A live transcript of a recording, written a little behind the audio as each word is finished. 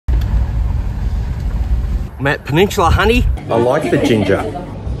I'm at Peninsula Honey. I like the ginger.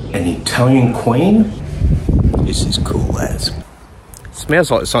 An Italian queen. This is cool as.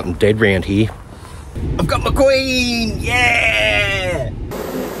 Smells like something dead round here. I've got my queen, yeah!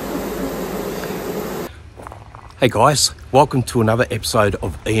 Hey guys, welcome to another episode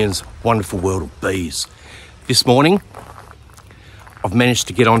of Ian's Wonderful World of Bees. This morning, I've managed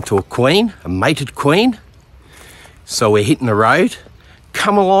to get onto a queen, a mated queen. So we're hitting the road.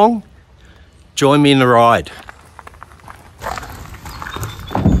 Come along, join me in the ride.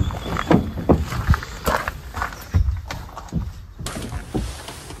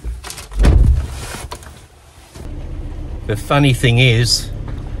 The funny thing is,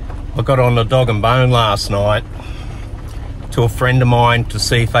 I got on the dog and bone last night to a friend of mine to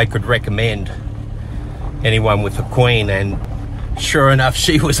see if they could recommend anyone with a queen, and sure enough,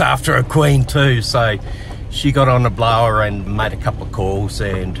 she was after a queen too. So she got on the blower and made a couple of calls,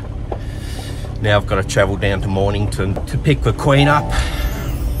 and now I've got to travel down to Mornington to pick the queen up.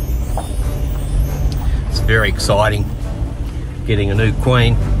 It's very exciting, getting a new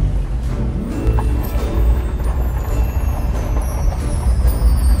queen.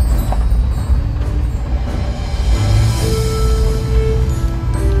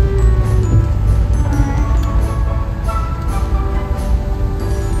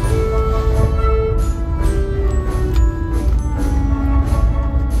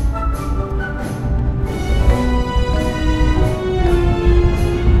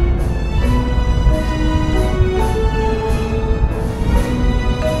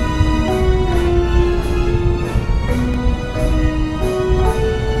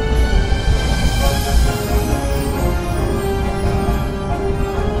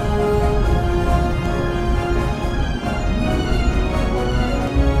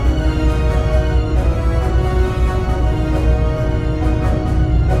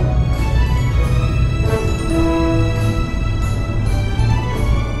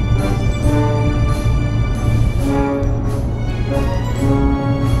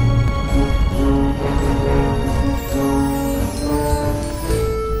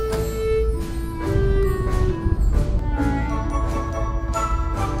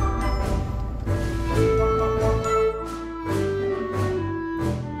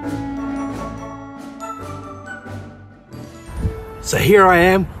 So here I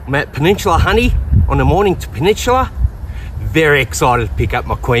am, I'm at Peninsula Honey on the morning to Peninsula. Very excited to pick up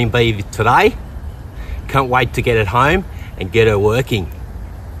my queen bee today. Can't wait to get it home and get her working.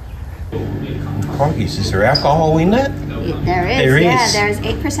 Crikey, is there alcohol in that? There is, there yeah, is. there's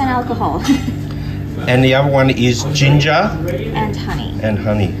 8% alcohol. And the other one is ginger? And honey. And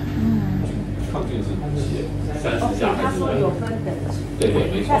honey.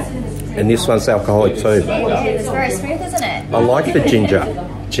 And this one's alcoholic too. It's very smooth, isn't it? I like the ginger.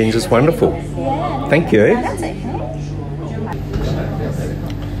 Ginger's wonderful. Yeah. Thank you. That's okay.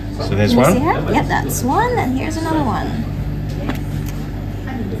 So there's one? Yep, that's one, and here's another one.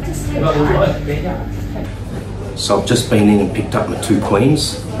 So I've just been in and picked up my two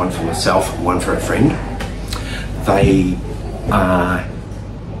queens, one for myself and one for a friend. They are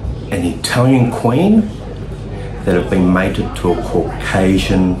an Italian queen that have been mated to a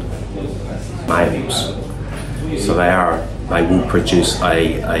Caucasian males. So they will produce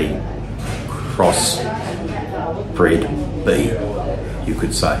a crossbred bee, you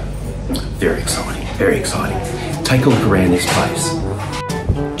could say. Very exciting, very exciting. Take a look around this place.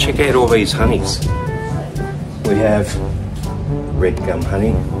 Check out all these honeys. We have red gum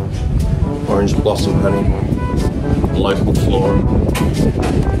honey, orange blossom honey, local florum,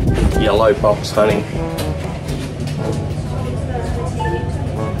 yellow box honey,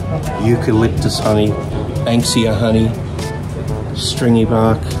 eucalyptus honey, banksia honey, stringy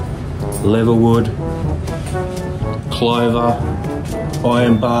bark, leatherwood, clover,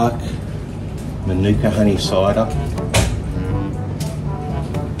 ironbark, manuka honey cider,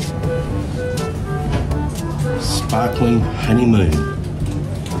 sparkling honeymoon.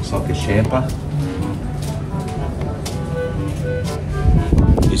 Looks like a champer.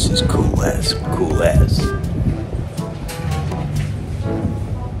 This is cool as, cool as.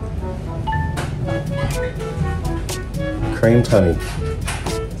 Creamed honey,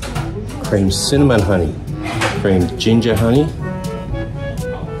 cream cinnamon honey, cream ginger honey,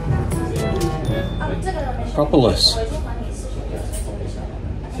 propolis,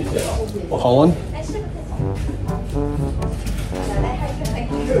 pollen,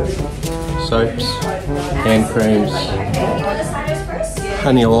 soaps, hand creams,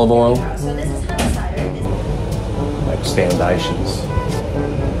 honey olive oil, makes foundations,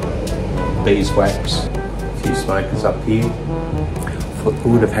 beeswax, a few smokers up here,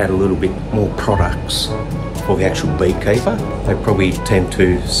 would have had a little bit more products for the actual beekeeper. They probably tend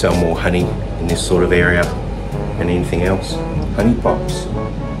to sell more honey in this sort of area than anything else. Honey pots.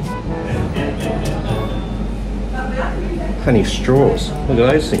 Honey straws. Look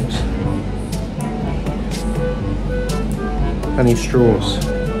at those things. Honey straws.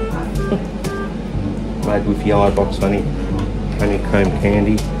 Made with yellow box honey. Honeycomb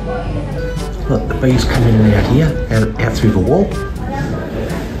candy. Look, the bees come in and out here, out through the wall,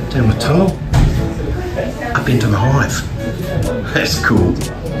 down the tunnel, up into the hive. That's cool.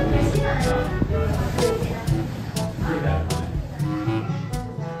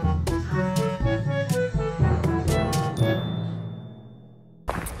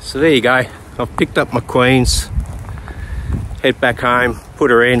 So there you go. I've picked up my queens, head back home,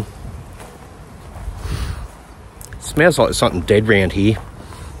 put her in. Smells like something dead round here.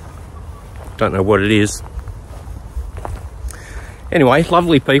 Don't know what it is. Anyway,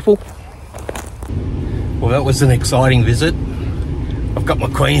 lovely people. Well, that was an exciting visit. I've got my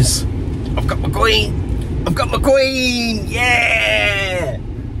queens. I've got my queen. I've got my queen. Yeah!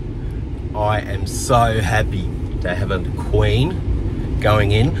 I am so happy to have a queen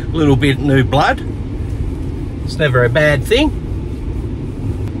going in. A little bit new blood. It's never a bad thing.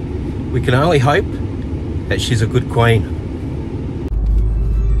 We can only hope that she's a good queen.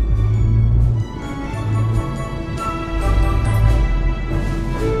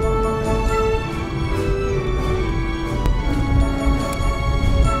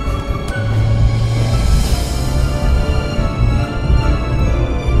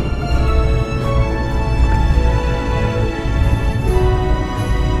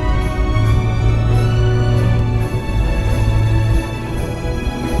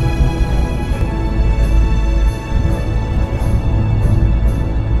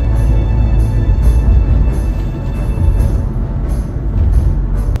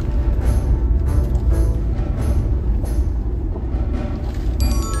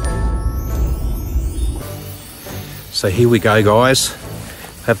 So here we go, guys.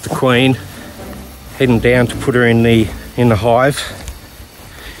 Have the queen, heading down to put her in the hive.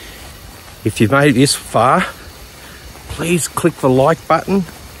 If you've made it this far, please click the like button,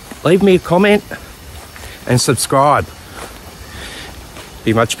 leave me a comment and subscribe.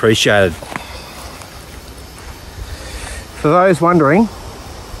 Be much appreciated. For those wondering,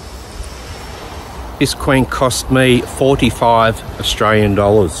 this queen cost me 45 Australian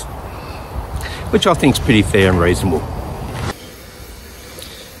dollars, which I think is pretty fair and reasonable.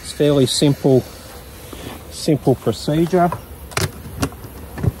 It's fairly simple procedure.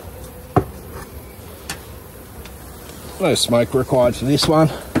 No smoke required for this one.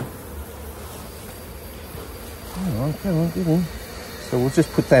 Come on, get in. So we'll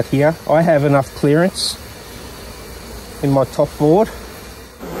just put that here. I have enough clearance in my top board.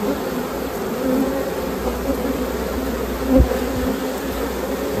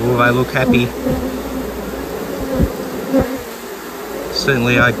 Oh, they look happy.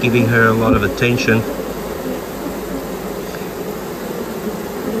 Certainly are giving her a lot of attention.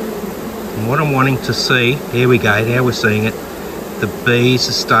 And what I'm wanting to see, here we go, now we're seeing it. The bees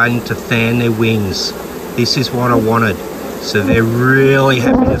are starting to fan their wings. This is what I wanted. So they're really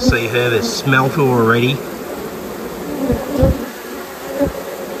happy to see her. They've smelt her already.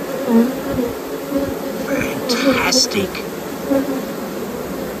 Fantastic.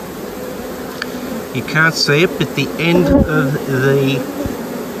 You can't see it, but the end of the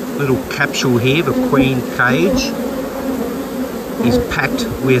little capsule here, the queen cage, is packed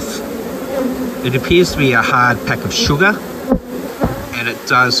with, it appears to be a hard pack of sugar, and it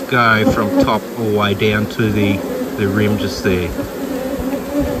does go from top all the way down to the rim just there.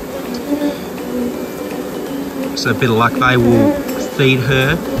 So a bit of luck, they will feed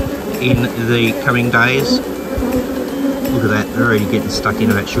her in the coming days. Look at that, they're already getting stuck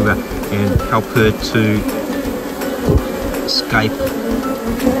into that sugar, and help her to escape.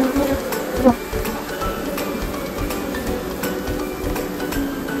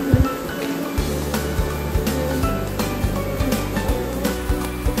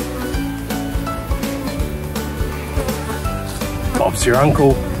 Bob's your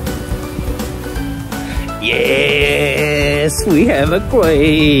uncle. Yes, we have a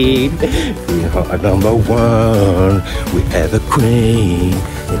queen. We are number one. We have a queen.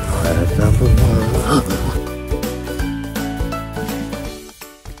 We are number one.